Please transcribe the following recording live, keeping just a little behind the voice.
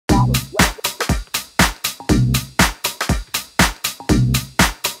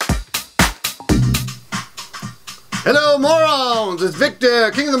Hello morons, it's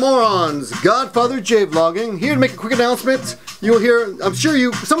Victor, King of the Morons, Godfather J-Vlogging, here to make a quick announcement. You'll hear, I'm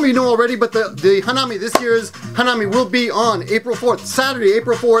sure some of you know already, but the Hanami, this year's Hanami will be on April 4th, Saturday,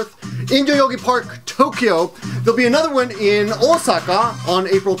 April 4th, in Yoyogi Park, Tokyo. There'll be another one in Osaka on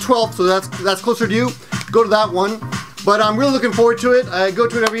April 12th, so that's closer to you. Go to that one. But I'm really looking forward to it. I go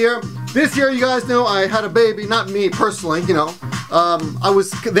to it every year. This year, you guys know, I had a baby, not me personally, you know. I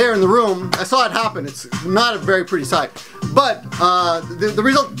was there in the room. I saw it happen. It's not a very pretty sight. But the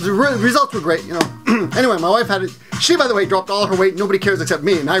results were great, you know. Anyway, my wife had it. She, by the way, dropped all her weight. Nobody cares except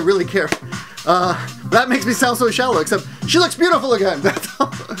me, and I really care. That makes me sound so shallow, except she looks beautiful again.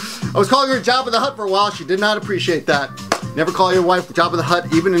 I was calling her Jabba the Hutt for a while. She did not appreciate that. Never call your wife Jabba the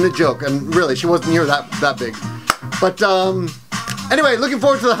Hutt, even in a joke. And really, she wasn't near that big. But anyway, looking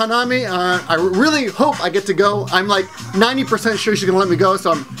forward to the Hanami. I really hope I get to go. I'm like 90% sure she's gonna let me go,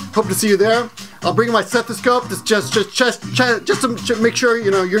 so I'm hope to see you there. I'll bring my stethoscope just to make sure,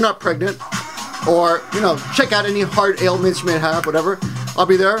 you know, you're not pregnant, or, you know, check out any heart ailments you may have, whatever. I'll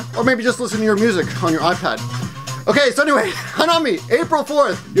be there, or maybe just listen to your music on your iPad. Okay, so anyway, Hanami, April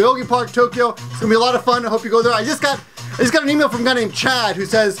 4th, Yoyogi Park, Tokyo. It's gonna be a lot of fun. I hope you go there. I just got an email from a guy named Chad who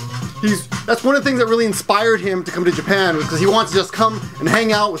says that's one of the things that really inspired him to come to Japan, because he wants to just come and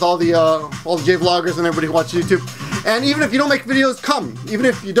hang out with all the J-vloggers and everybody who watches YouTube. And even if you don't make videos, come. Even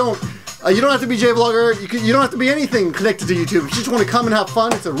if you don't have to be J-vlogger. You don't have to be anything connected to YouTube. You just want to come and have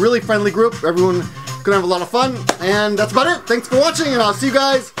fun. It's a really friendly group. Everyone gonna have a lot of fun. And that's about it. Thanks for watching, and I'll see you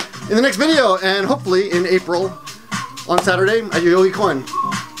guys in the next video, and hopefully in April on Saturday at Yoyogi Coin.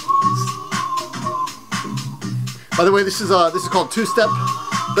 By the way, this is called two-step.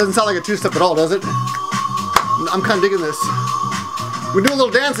 Doesn't sound like a two-step at all, does it? I'm kind of digging this. We're doing a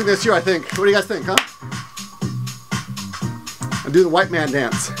little dancing this year, I think. What do you guys think, huh? I'll do the white man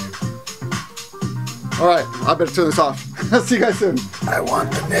dance. Alright, I better turn this off. See you guys soon. I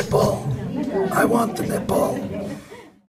want the nipple. I want the nipple.